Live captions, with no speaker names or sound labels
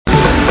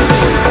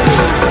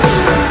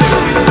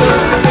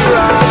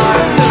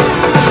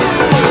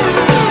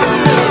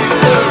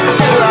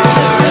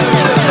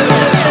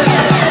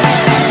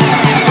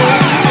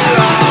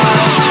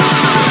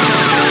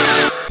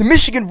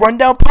Michigan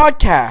Rundown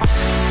Podcast.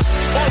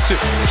 Bolton,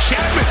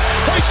 Chapman,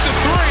 hoists the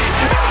three.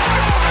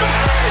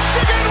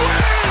 Michigan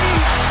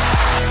wins!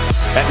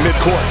 At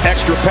midcourt,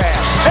 extra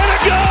pass, and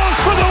it goes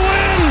for the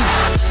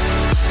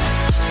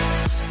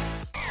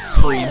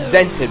win!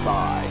 Presented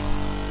by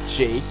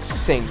Jake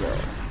Singer.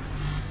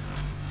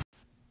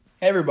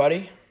 Hey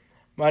everybody,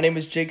 my name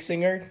is Jake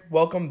Singer.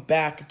 Welcome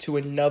back to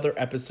another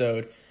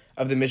episode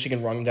of the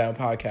Michigan Rundown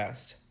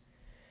Podcast.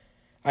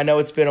 I know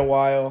it's been a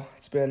while.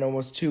 It's been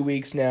almost 2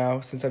 weeks now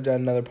since I've done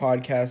another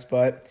podcast,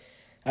 but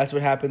that's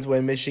what happens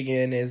when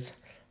Michigan is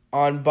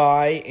on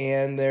bye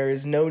and there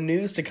is no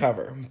news to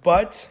cover.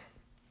 But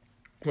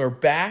we're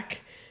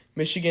back.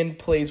 Michigan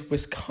plays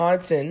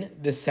Wisconsin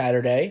this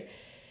Saturday,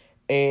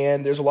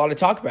 and there's a lot to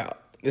talk about.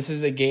 This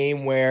is a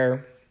game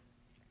where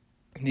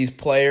these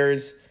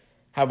players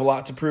have a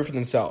lot to prove for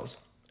themselves.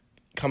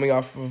 Coming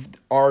off of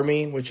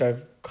Army, which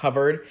I've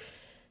covered,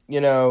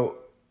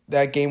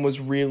 that game was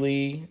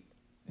really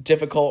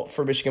difficult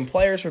for Michigan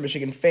players, for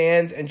Michigan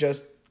fans, and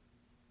just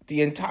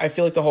I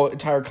feel like the whole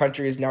entire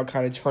country is now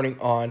kind of turning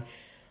on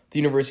the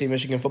University of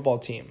Michigan football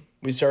team.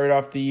 We started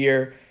off the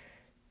year,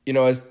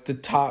 as the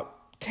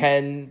top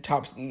 10,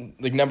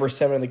 number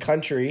 7 in the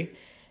country,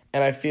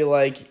 and I feel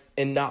like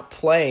in not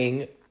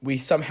playing, we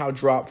somehow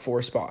dropped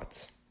 4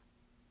 spots.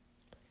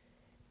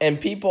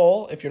 And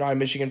people, if you're not a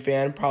Michigan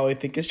fan, probably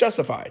think it's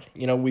justified.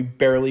 We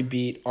barely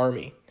beat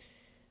Army.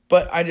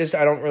 But I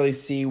don't really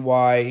see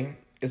why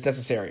it's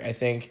necessary. I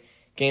think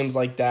games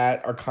like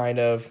that are kind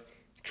of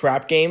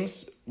trap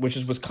games, which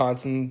is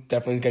Wisconsin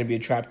definitely is going to be a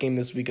trap game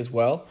this week as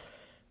well.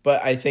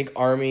 But I think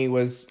Army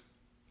was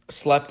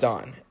slept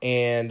on,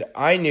 and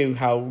I knew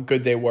how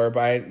good they were,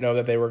 but I didn't know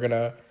that they were going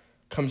to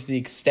come to the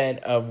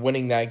extent of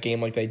winning that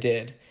game like they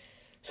did.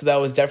 So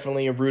that was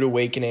definitely a rude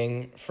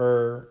awakening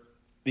for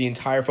the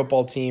entire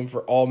football team,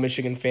 for all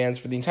Michigan fans,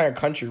 for the entire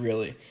country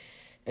really.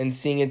 And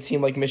seeing a team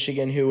like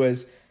Michigan, who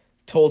was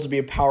told to be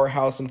a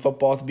powerhouse in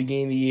football at the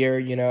beginning of the year,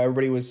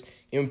 everybody was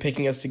even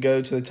picking us to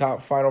go to the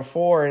top Final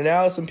Four, and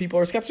now some people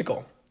are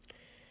skeptical.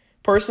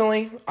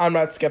 Personally, I'm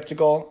not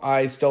skeptical.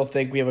 I still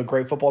think we have a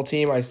great football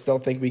team. I still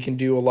think we can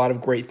do a lot of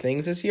great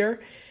things this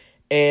year,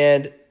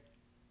 and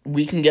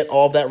we can get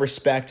all of that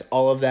respect,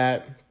 all of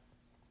that,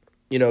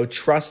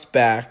 trust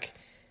back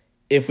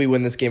if we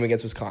win this game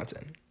against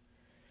Wisconsin.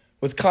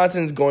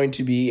 Wisconsin's going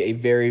to be a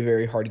very,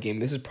 very hard game.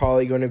 This is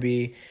probably going to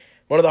be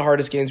one of the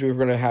hardest games we're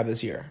going to have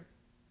this year.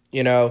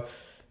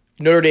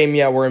 Notre Dame,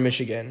 we're in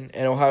Michigan,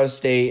 and Ohio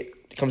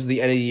State comes to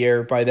the end of the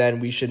year. By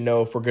then, we should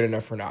know if we're good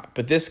enough or not.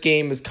 But this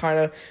game is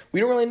we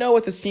don't really know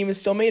what this team is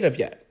still made of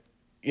yet.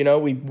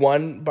 We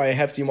won by a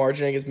hefty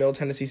margin against Middle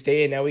Tennessee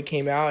State, and now we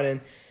came out and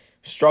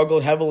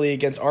struggled heavily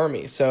against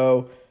Army.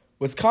 So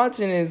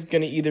Wisconsin is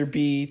going to either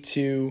be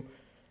to,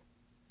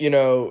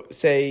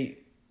 say,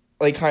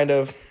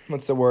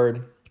 what's the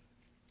word?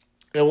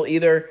 It will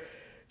either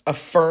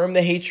affirm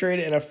the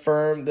hatred and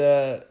affirm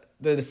the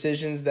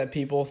decisions that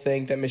people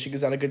think that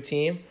Michigan's not a good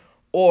team,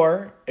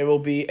 or it will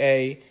be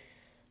a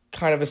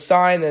kind of a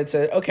sign that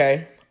said,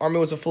 okay, Army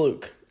was a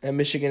fluke and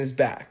Michigan is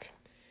back.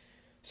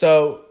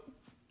 So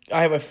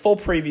I have a full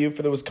preview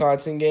for the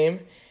Wisconsin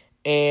game,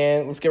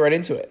 and let's get right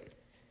into it.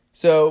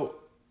 So,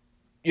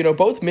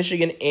 both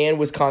Michigan and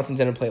Wisconsin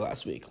didn't play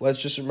last week.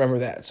 Let's just remember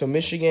that. So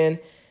Michigan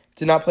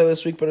did not play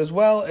this week, but as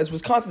well as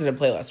Wisconsin didn't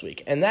play last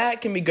week. And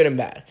that can be good and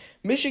bad.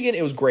 Michigan,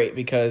 it was great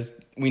because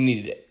we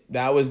needed it.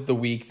 That was the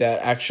week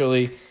that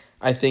actually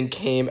I think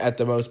came at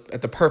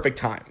the perfect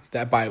time,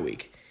 that bye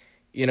week.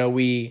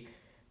 We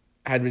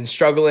had been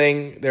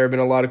struggling. There have been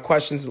a lot of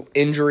questions,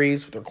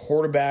 injuries with our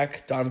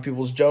quarterback, Donovan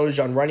Peoples-Jones,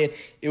 John Runyon.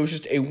 It was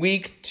just a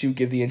week to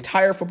give the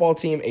entire football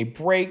team a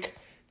break.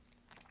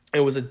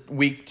 It was a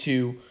week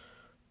to,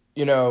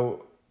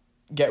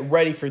 get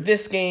ready for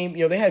this game.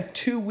 They had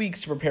 2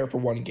 weeks to prepare for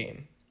one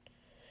game.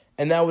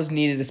 And that was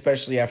needed,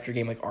 especially after a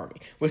game like Army.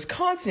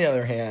 Wisconsin, on the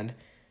other hand,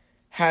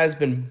 has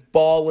been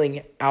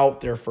balling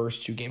out their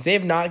first 2 games. They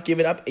have not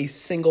given up a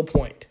single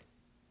point.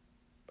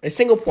 A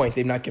single point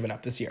they've not given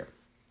up this year.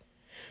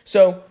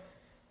 So,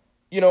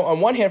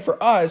 on one hand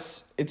for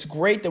us, it's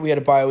great that we had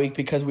a bye week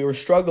because we were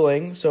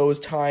struggling. So it was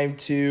time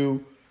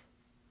to,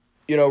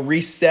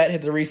 reset,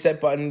 hit the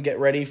reset button, get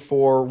ready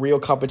for real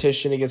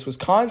competition against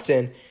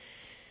Wisconsin.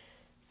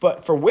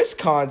 But for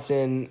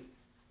Wisconsin,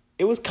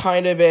 it was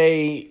kind of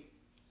a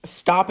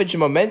stoppage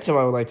of momentum,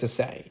 I would like to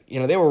say.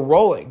 They were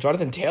rolling.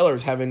 Jonathan Taylor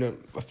was having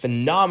a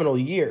phenomenal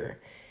year.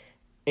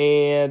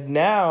 And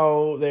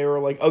now they were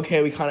like,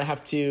 okay, we kind of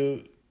have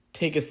to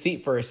take a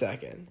seat for a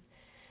second.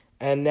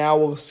 And now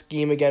we'll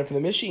scheme again for the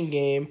Michigan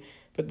game.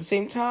 But at the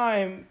same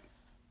time,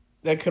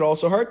 that could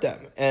also hurt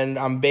them. And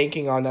I'm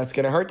banking on that's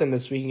going to hurt them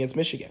this week against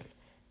Michigan.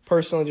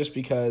 Personally, just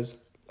because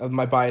of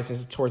my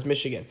biases towards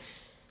Michigan.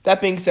 That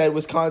being said,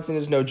 Wisconsin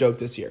is no joke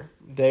this year.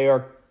 They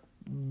are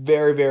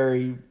very,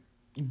 very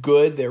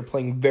good. They're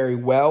playing very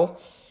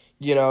well.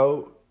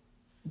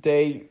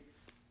 They're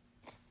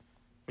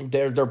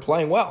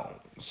playing well.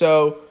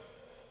 So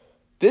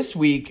this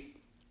week,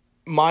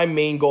 my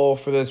main goal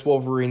for this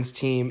Wolverines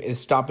team is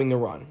stopping the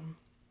run.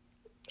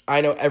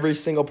 I know every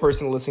single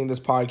person listening to this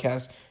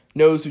podcast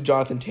knows who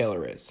Jonathan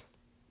Taylor is.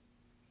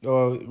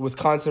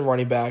 Wisconsin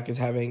running back is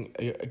having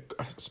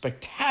a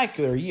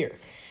spectacular year,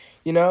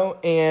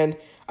 and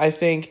I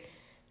think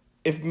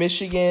if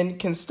Michigan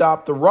can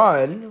stop the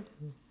run,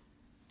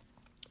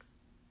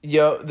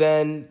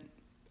 then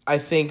I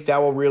think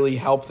that will really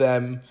help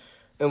them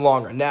in the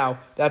long run. Now,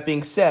 that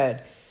being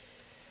said,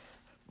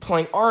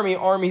 playing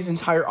Army's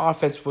entire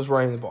offense was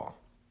running the ball,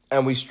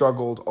 and we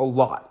struggled a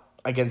lot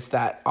against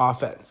that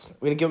offense.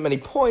 We didn't give them many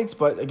points,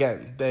 but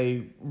again,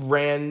 they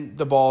ran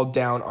the ball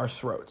down our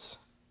throats.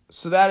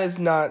 So that is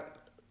not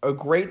a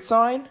great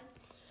sign,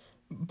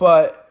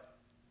 but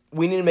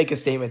we need to make a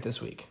statement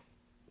this week.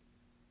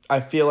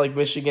 I feel like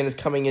Michigan is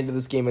coming into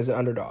this game as an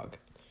underdog.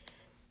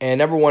 And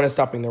number one is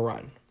stopping the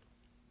run.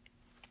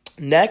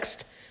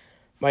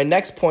 My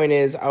next point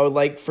is I would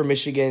like for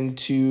Michigan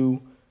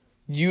to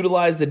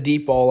utilize the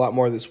deep ball a lot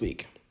more this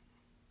week.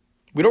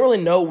 We don't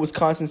really know what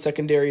Wisconsin's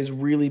secondary has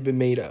really been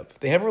made of.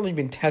 They haven't really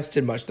been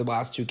tested much the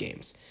last 2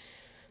 games.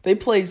 They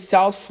played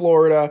South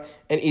Florida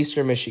and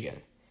Eastern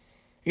Michigan.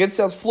 Against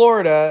South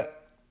Florida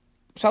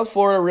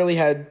really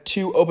had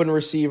 2 open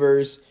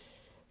receivers,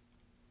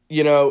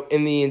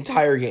 in the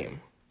entire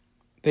game.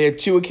 They had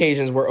 2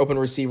 occasions where open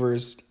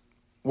receivers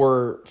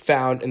were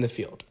found in the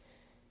field.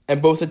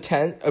 And both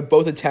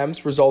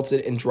attempts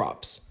resulted in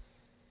drops.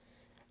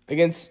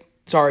 Against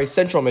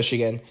Central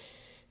Michigan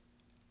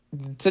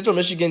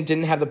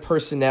didn't have the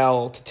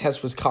personnel to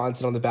test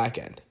Wisconsin on the back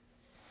end.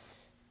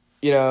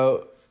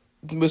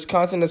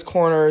 Wisconsin has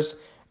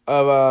corners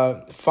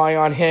of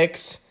Fionn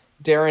Hicks,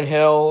 Darren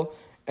Hill,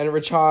 and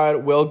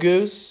Rashad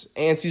Wilgoose,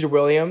 and Cesar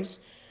Williams,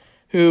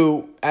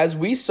 who, as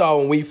we saw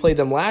when we played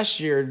them last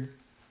year,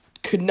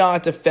 could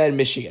not defend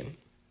Michigan.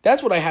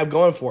 That's what I have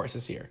going for us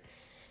this year.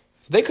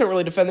 So they couldn't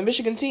really defend the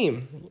Michigan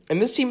team.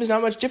 And this team is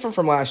not much different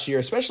from last year,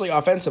 especially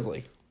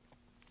offensively.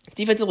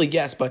 Defensively,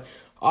 yes, but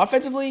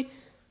offensively,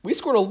 we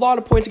scored a lot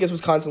of points against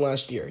Wisconsin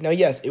last year. Now,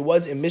 yes, it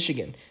was in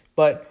Michigan,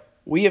 but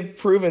we have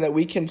proven that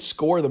we can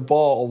score the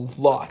ball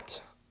a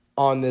lot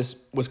on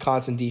this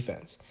Wisconsin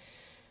defense.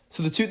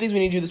 So the 2 things we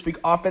need to do this week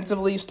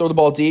offensively is throw the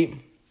ball deep,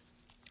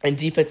 and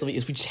defensively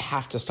is we just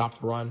have to stop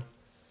the run.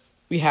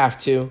 We have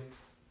to,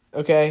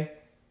 okay?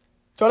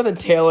 Jonathan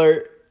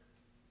Taylor,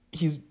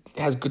 he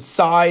has good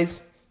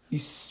size,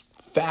 he's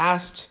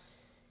fast,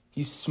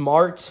 he's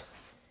smart,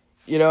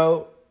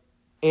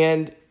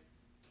 and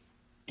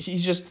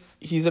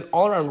he's an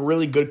all-around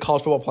really good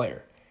college football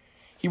player.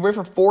 He ran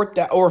for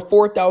over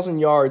 4,000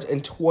 yards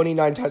and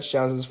 29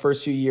 touchdowns in his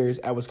first 2 years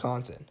at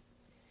Wisconsin.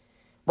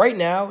 Right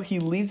now, he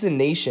leads the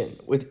nation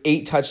with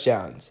 8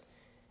 touchdowns,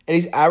 and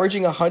he's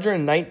averaging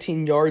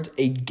 119 yards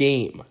a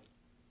game.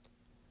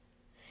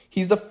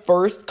 He's the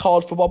first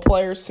college football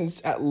player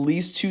since at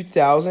least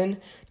 2000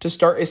 to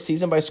start a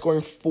season by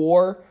scoring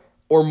 4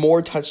 or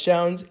more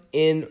touchdowns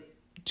in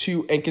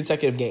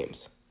consecutive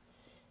games.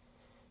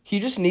 He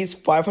just needs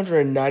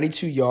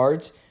 592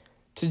 yards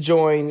to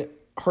join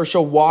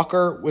Herschel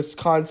Walker,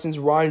 Wisconsin's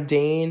Ron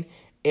Dane,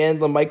 and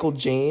LaMichael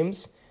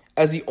James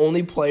as the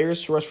only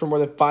players to rush for more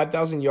than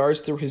 5,000 yards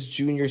through his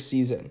junior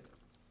season.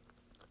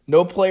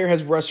 No player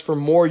has rushed for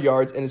more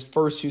yards in his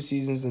first 2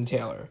 seasons than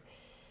Taylor.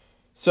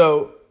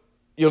 So,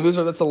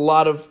 that's a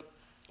lot of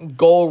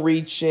goal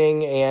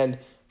reaching and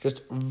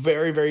just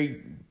very,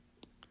 very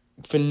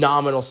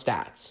phenomenal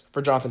stats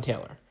for Jonathan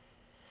Taylor.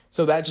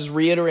 So that's just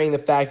reiterating the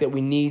fact that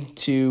we need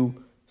to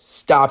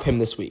stop him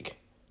this week.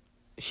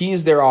 He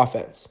is their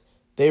offense.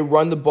 They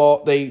run the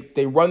ball.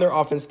 They run their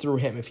offense through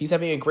him. If he's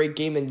having a great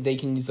game, then they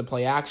can use the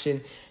play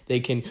action. They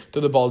can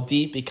throw the ball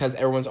deep because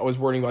everyone's always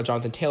worrying about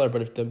Jonathan Taylor.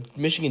 But if the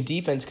Michigan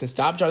defense can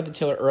stop Jonathan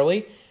Taylor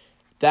early,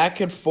 that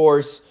could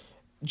force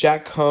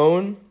Jack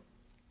Cohn,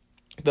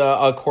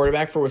 the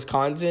quarterback for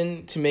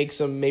Wisconsin, to make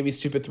some maybe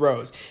stupid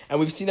throws. And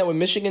we've seen that with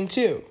Michigan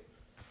too.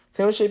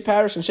 Same with Shea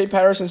Patterson. Shea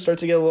Patterson starts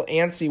to get a little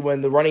antsy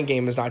when the running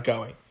game is not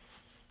going.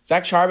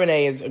 Zach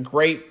Charbonnet is a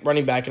great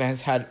running back and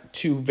has had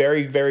 2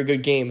 very, very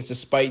good games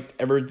despite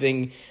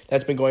everything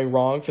that's been going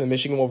wrong for the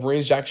Michigan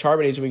Wolverines. Zach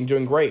Charbonnet is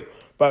doing great.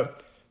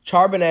 But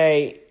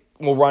Charbonnet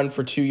will run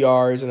for 2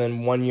 yards and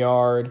then 1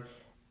 yard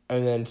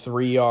and then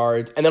 3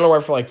 yards. And then he'll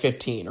run for like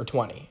 15 or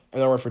 20. And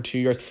then he'll run for 2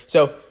 yards.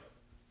 So,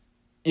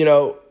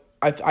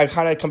 I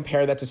kind of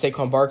compare that to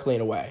Saquon Barkley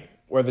in a way,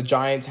 where the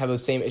Giants have the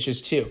same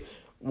issues too,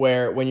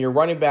 where when your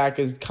running back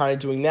is kind of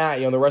doing that,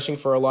 they're rushing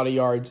for a lot of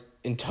yards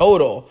in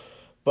total,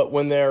 but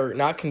when they're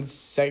not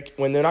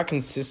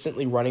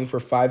consistently running for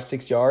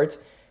 5-6 yards,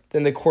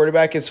 then the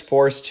quarterback is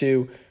forced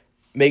to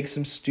make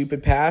some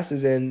stupid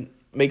passes and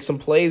make some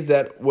plays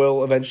that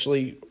will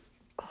eventually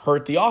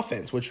hurt the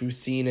offense, which we've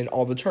seen in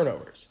all the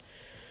turnovers.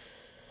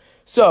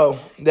 So,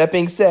 that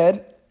being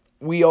said,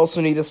 we also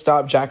need to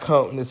stop Jack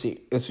Cohn this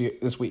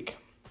week.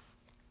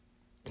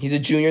 He's a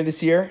junior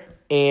this year,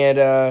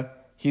 and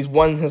he's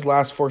won his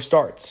last 4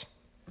 starts.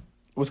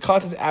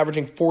 Wisconsin's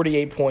averaging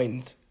 48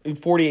 points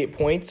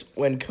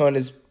when Cohn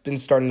has been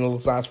starting in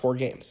his last 4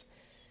 games.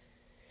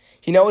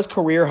 He now has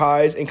career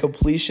highs in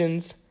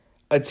completions,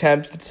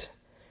 attempts,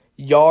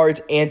 yards,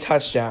 and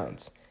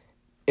touchdowns.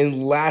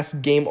 in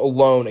last game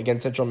alone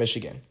against Central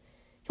Michigan.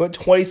 He went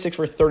 26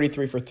 for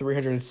 33 for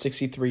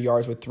 363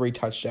 yards with 3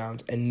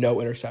 touchdowns and no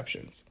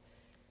interceptions.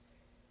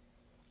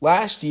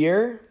 Last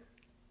year,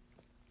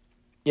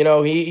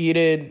 he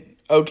did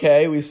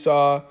okay. We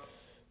saw,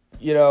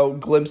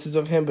 glimpses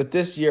of him. But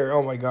this year,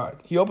 oh my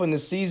God. He opened the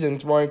season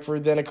throwing for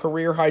then a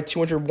career-high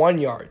 201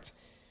 yards.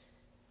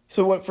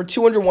 So he went for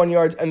 201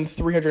 yards and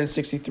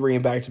 363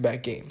 in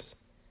back-to-back games.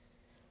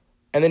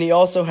 And then he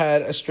also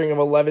had a string of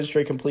 11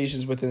 straight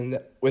completions within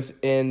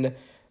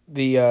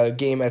the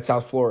game at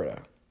South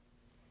Florida.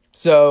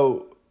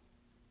 So,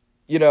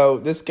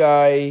 this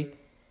guy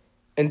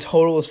in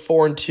total is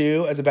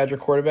 4-2 as a Badger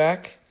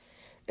quarterback,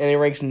 and he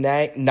ranks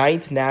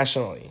ninth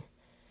nationally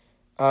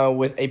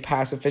with a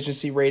pass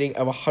efficiency rating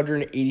of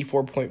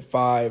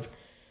 184.5,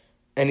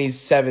 and he's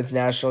 7th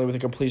nationally with a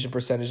completion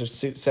percentage of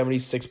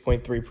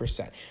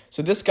 76.3%.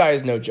 So this guy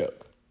is no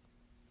joke.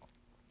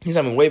 He's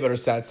having way better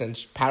stats than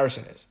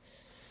Patterson is.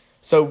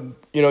 So,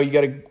 you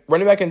got a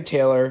running back in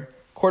Taylor,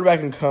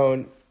 quarterback in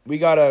Cone.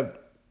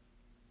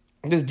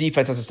 This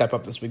defense has to step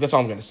up this week. That's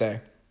all I'm going to say.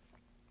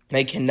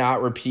 They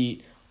cannot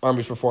repeat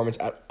Army's performance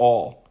at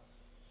all.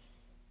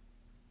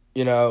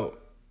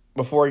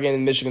 Before getting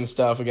into Michigan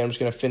stuff, again, I'm just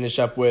going to finish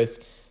up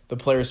with the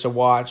players to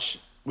watch.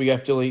 We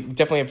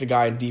definitely have the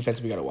guy in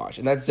defense we got to watch,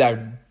 and that's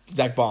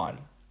Zach Bond.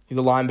 He's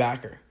a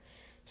linebacker.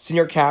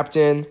 Senior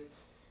captain,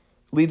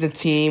 leads the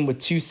team with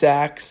 2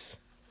 sacks.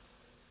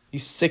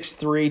 He's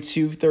 6'3",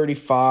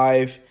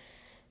 235,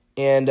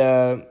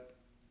 and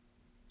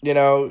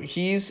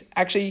he's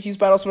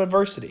battled some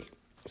adversity.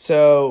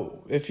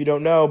 So if you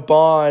don't know,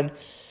 Bond,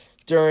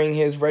 during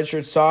his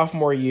redshirt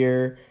sophomore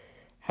year,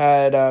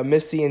 had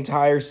missed the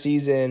entire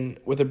season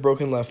with a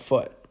broken left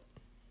foot.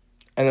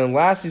 And then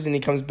last season he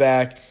comes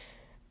back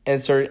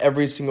and started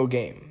every single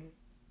game.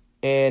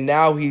 And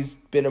now he's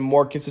been a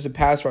more consistent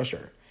pass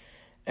rusher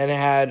and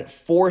had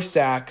 4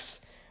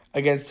 sacks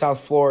against South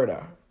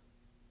Florida.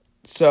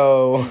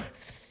 So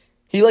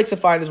he likes to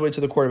find his way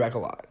to the quarterback a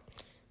lot.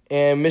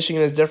 And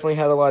Michigan has definitely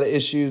had a lot of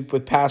issues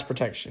with pass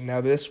protection.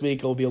 Now this week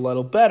it'll be a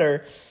little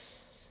better,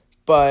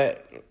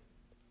 but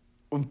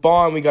with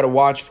Bond we got to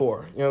watch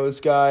for.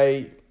 This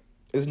guy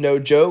is no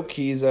joke.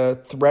 He's a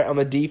threat on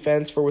the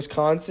defense for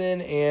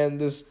Wisconsin, and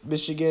this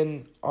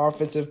Michigan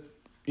offensive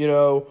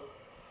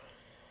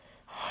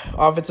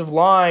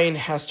line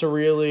has to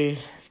really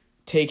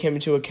take him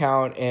into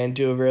account and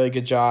do a really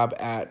good job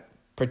at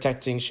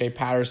protecting Shea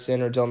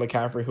Patterson or Dylan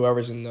McCaffrey,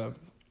 whoever's in the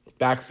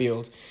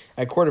backfield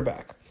at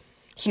quarterback.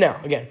 So now,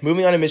 again,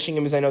 moving on to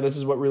Michigan, because I know this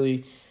is what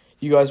really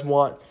you guys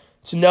want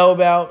to know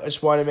about. I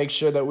just want to make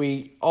sure that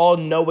we all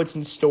know what's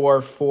in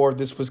store for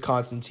this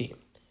Wisconsin team.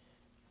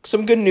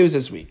 Some good news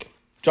this week.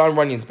 Jon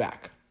Runyon's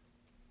back.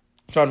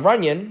 Jon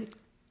Runyon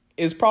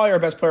is probably our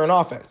best player on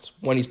offense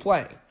when he's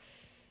playing.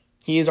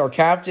 He is our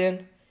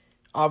captain,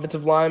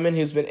 offensive lineman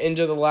who's been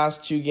injured the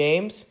last 2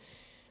 games,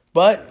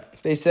 but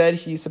they said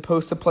he's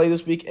supposed to play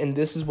this week, and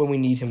this is when we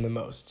need him the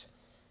most.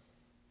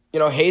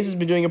 Hayes has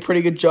been doing a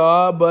pretty good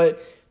job,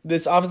 but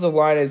this offensive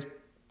line is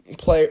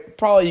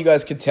probably you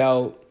guys could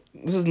tell,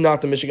 this is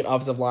not the Michigan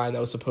offensive line that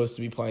was supposed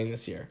to be playing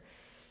this year.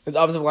 This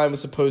offensive line was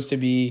supposed to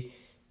be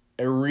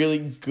a really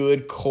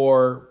good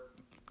core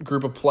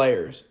group of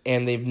players,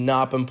 and they've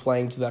not been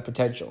playing to that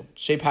potential.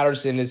 Shea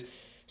Patterson is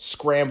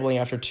scrambling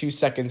after 2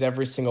 seconds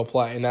every single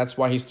play, and that's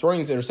why he's throwing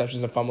these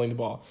interceptions and fumbling the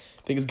ball,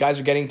 because guys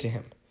are getting to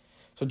him.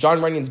 So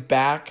Jon Runyon's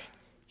back.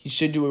 He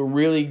should do a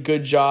really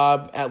good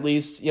job, at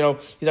least. He's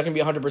not going to be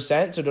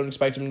 100%, so don't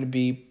expect him to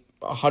be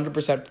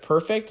 100%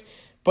 perfect,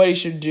 but he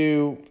should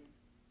do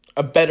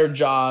a better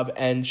job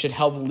and should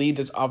help lead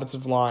this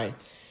offensive line.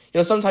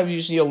 Sometimes you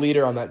just need a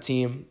leader on that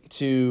team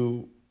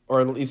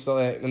or at least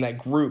in that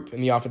group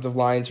in the offensive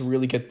line to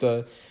really get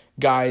the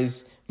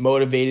guys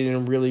motivated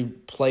and really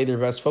play their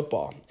best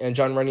football. And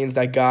Jon Runyon's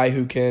that guy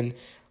who can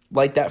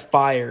light that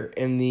fire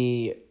in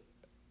the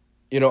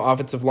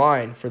offensive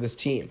line for this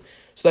team.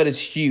 So that is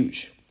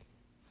huge.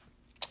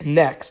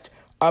 Next,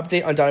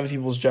 update on Donovan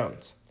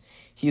Peoples-Jones.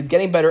 He is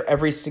getting better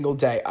every single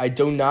day. I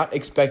do not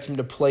expect him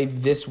to play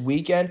this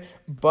weekend,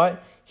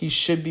 but he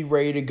should be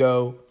ready to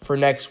go for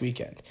next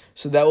weekend.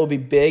 So that will be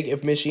big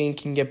if Michigan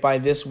can get by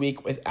this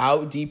week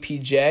without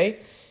DPJ.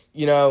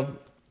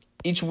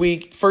 Each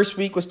week, first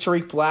week was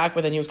Tariq Black,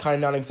 but then he was kind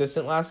of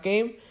non-existent last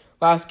game.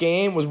 Last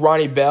game was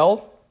Ronnie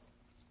Bell,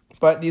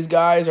 but these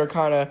guys are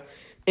kind of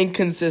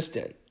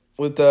inconsistent.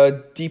 With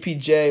the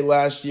DPJ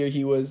last year,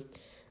 he was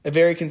a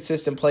very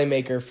consistent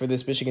playmaker for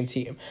this Michigan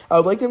team. I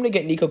would like them to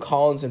get Nico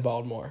Collins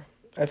involved more.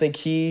 I think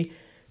he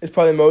is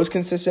probably the most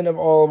consistent of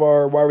all of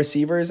our wide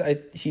receivers.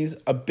 He's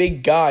a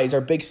big guy. He's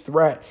our big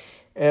threat.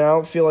 And I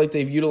don't feel like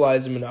they've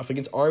utilized him enough.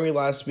 Against Army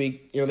last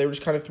week, they were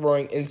just kind of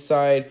throwing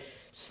inside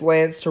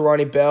slants to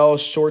Ronnie Bell,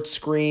 short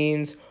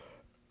screens.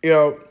 We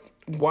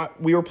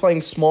were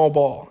playing small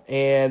ball.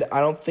 And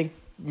I don't think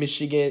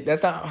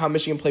that's not how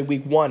Michigan played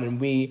week 1. And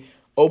we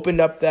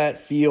opened up that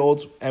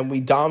field and we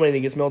dominated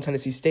against Middle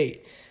Tennessee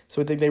State.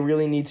 So I think they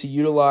really need to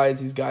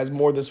utilize these guys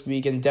more this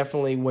week. And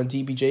definitely when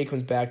DPJ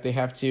comes back, they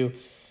have to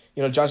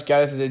Josh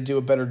Gaddis is going to do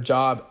a better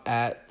job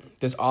at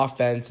this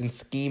offense and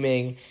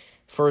scheming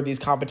for these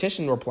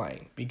competitions we're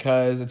playing.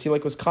 Because a team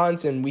like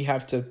Wisconsin, we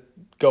have to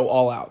go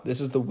all out.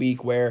 This is the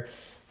week where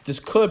this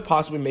could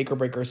possibly make or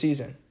break our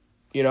season.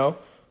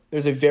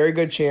 There's a very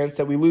good chance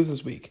that we lose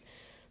this week.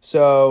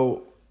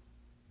 So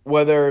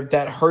whether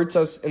that hurts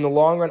us in the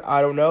long run,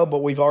 I don't know.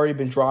 But we've already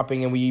been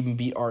dropping, and we even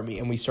beat Army,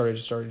 and we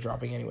started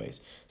dropping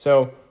anyways.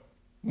 So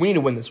we need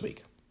to win this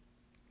week.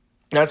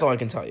 That's all I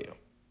can tell you.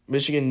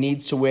 Michigan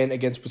needs to win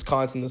against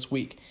Wisconsin this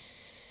week.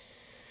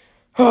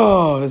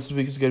 Oh, this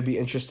week is going to be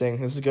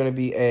interesting. This is going to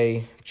be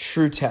a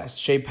true test.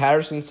 Shea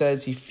Patterson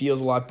says he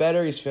feels a lot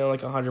better. He's feeling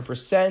like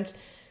 100%.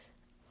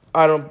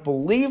 I don't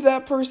believe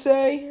that per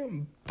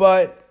se,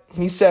 but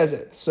he says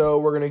it. So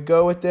we're going to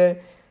go with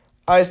it.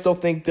 I still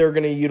think they're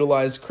going to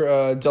utilize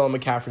Dylan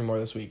McCaffrey more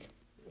this week.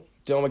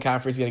 Dylan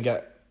McCaffrey is going to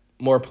get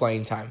more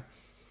playing time.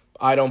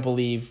 I don't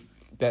believe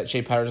that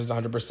Shea Patterson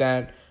is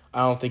 100%. I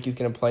don't think he's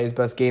going to play his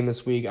best game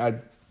this week.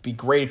 I'd be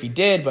great if he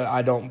did, but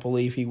I don't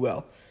believe he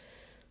will.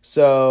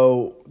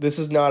 So this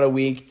is not a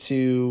week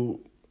to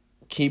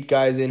keep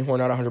guys in who are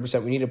not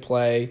 100%. We need to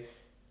play,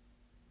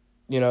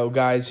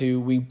 guys who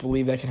we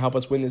believe that can help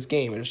us win this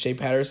game. And if Shea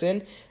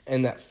Patterson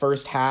in that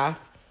first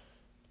half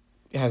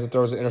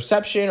throws an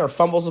interception or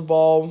fumbles the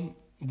ball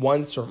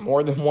once or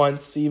more than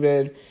once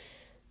even,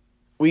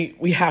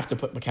 we have to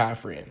put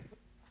McCaffrey in.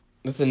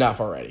 That's enough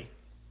already.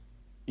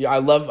 Yeah, I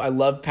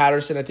love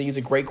Patterson. I think he's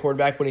a great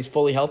quarterback when he's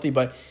fully healthy.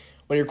 But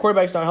when your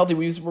quarterback's not healthy,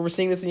 we're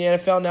seeing this in the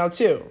NFL now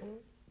too.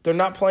 They're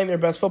not playing their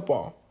best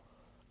football.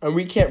 And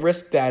we can't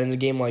risk that in a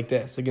game like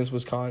this against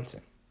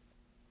Wisconsin.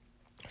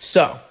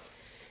 So,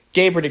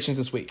 game predictions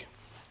this week.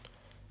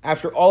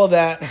 After all of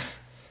that,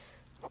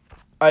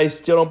 I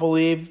still don't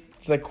believe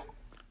the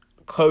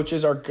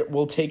coaches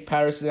will take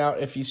Patterson out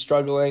if he's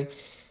struggling.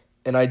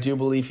 And I do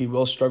believe he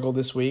will struggle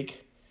this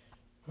week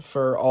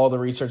for all the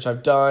research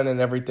I've done and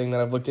everything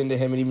that I've looked into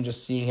him and even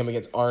just seeing him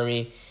against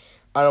Army.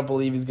 I don't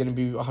believe he's going to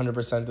be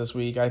 100% this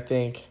week. I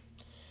think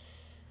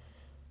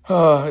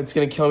it's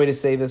going to kill me to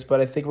say this,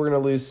 but I think we're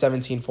going to lose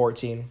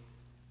 17-14.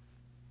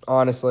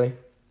 Honestly.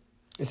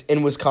 It's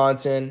in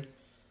Wisconsin.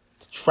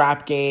 It's a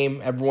trap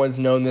game. Everyone's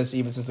known this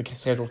even since the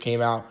schedule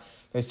came out.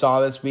 They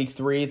saw this week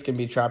 3. It's going to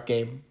be a trap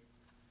game.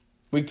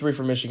 Week 3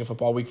 for Michigan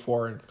football. Week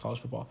 4 in college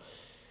football.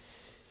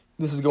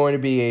 This is going to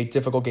be a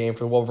difficult game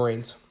for the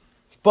Wolverines.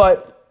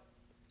 But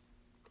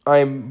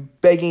I'm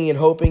begging and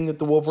hoping that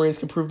the Wolverines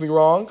can prove me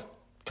wrong.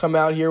 Come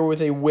out here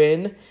with a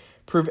win.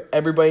 Prove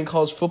everybody in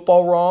college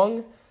football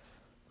wrong.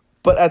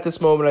 But at this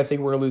moment, I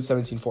think we're going to lose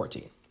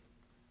 17-14.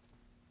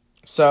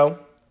 So,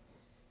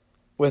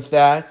 with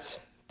that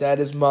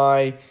is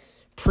my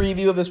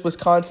preview of this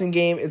Wisconsin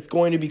game. It's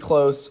going to be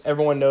close.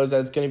 Everyone knows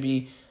that it's going to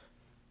be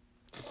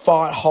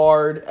fought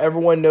hard.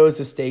 Everyone knows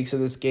the stakes of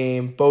this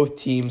game. Both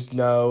teams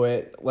know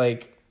it.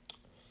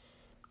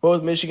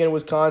 Both Michigan and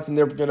Wisconsin,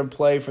 they're going to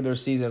play for their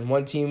season.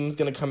 One team's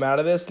going to come out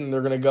of this, and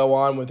they're going to go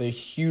on with a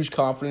huge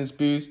confidence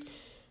boost.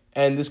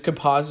 And this could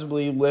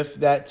possibly lift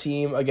that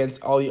team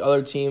against all the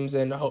other teams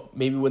and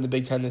maybe win the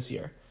Big Ten this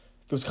year.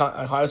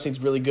 Ohio State's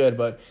really good,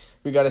 but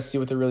we got to see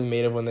what they're really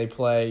made of when they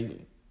play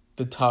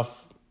the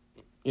tough,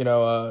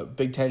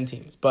 Big Ten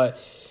teams. But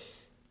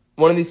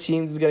one of these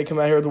teams is going to come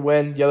out here with a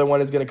win. The other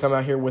one is going to come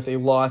out here with a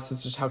loss.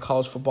 That's just how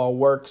college football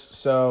works.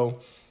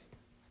 So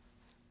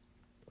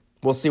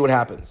we'll see what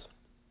happens.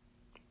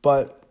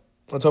 But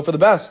let's hope for the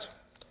best.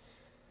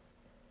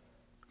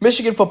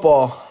 Michigan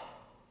football.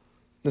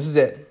 This is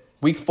it.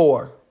 Week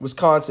 4,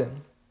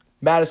 Wisconsin.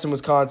 Madison,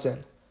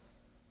 Wisconsin.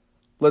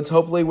 Let's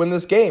hopefully win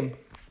this game.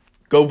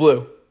 Go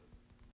Blue.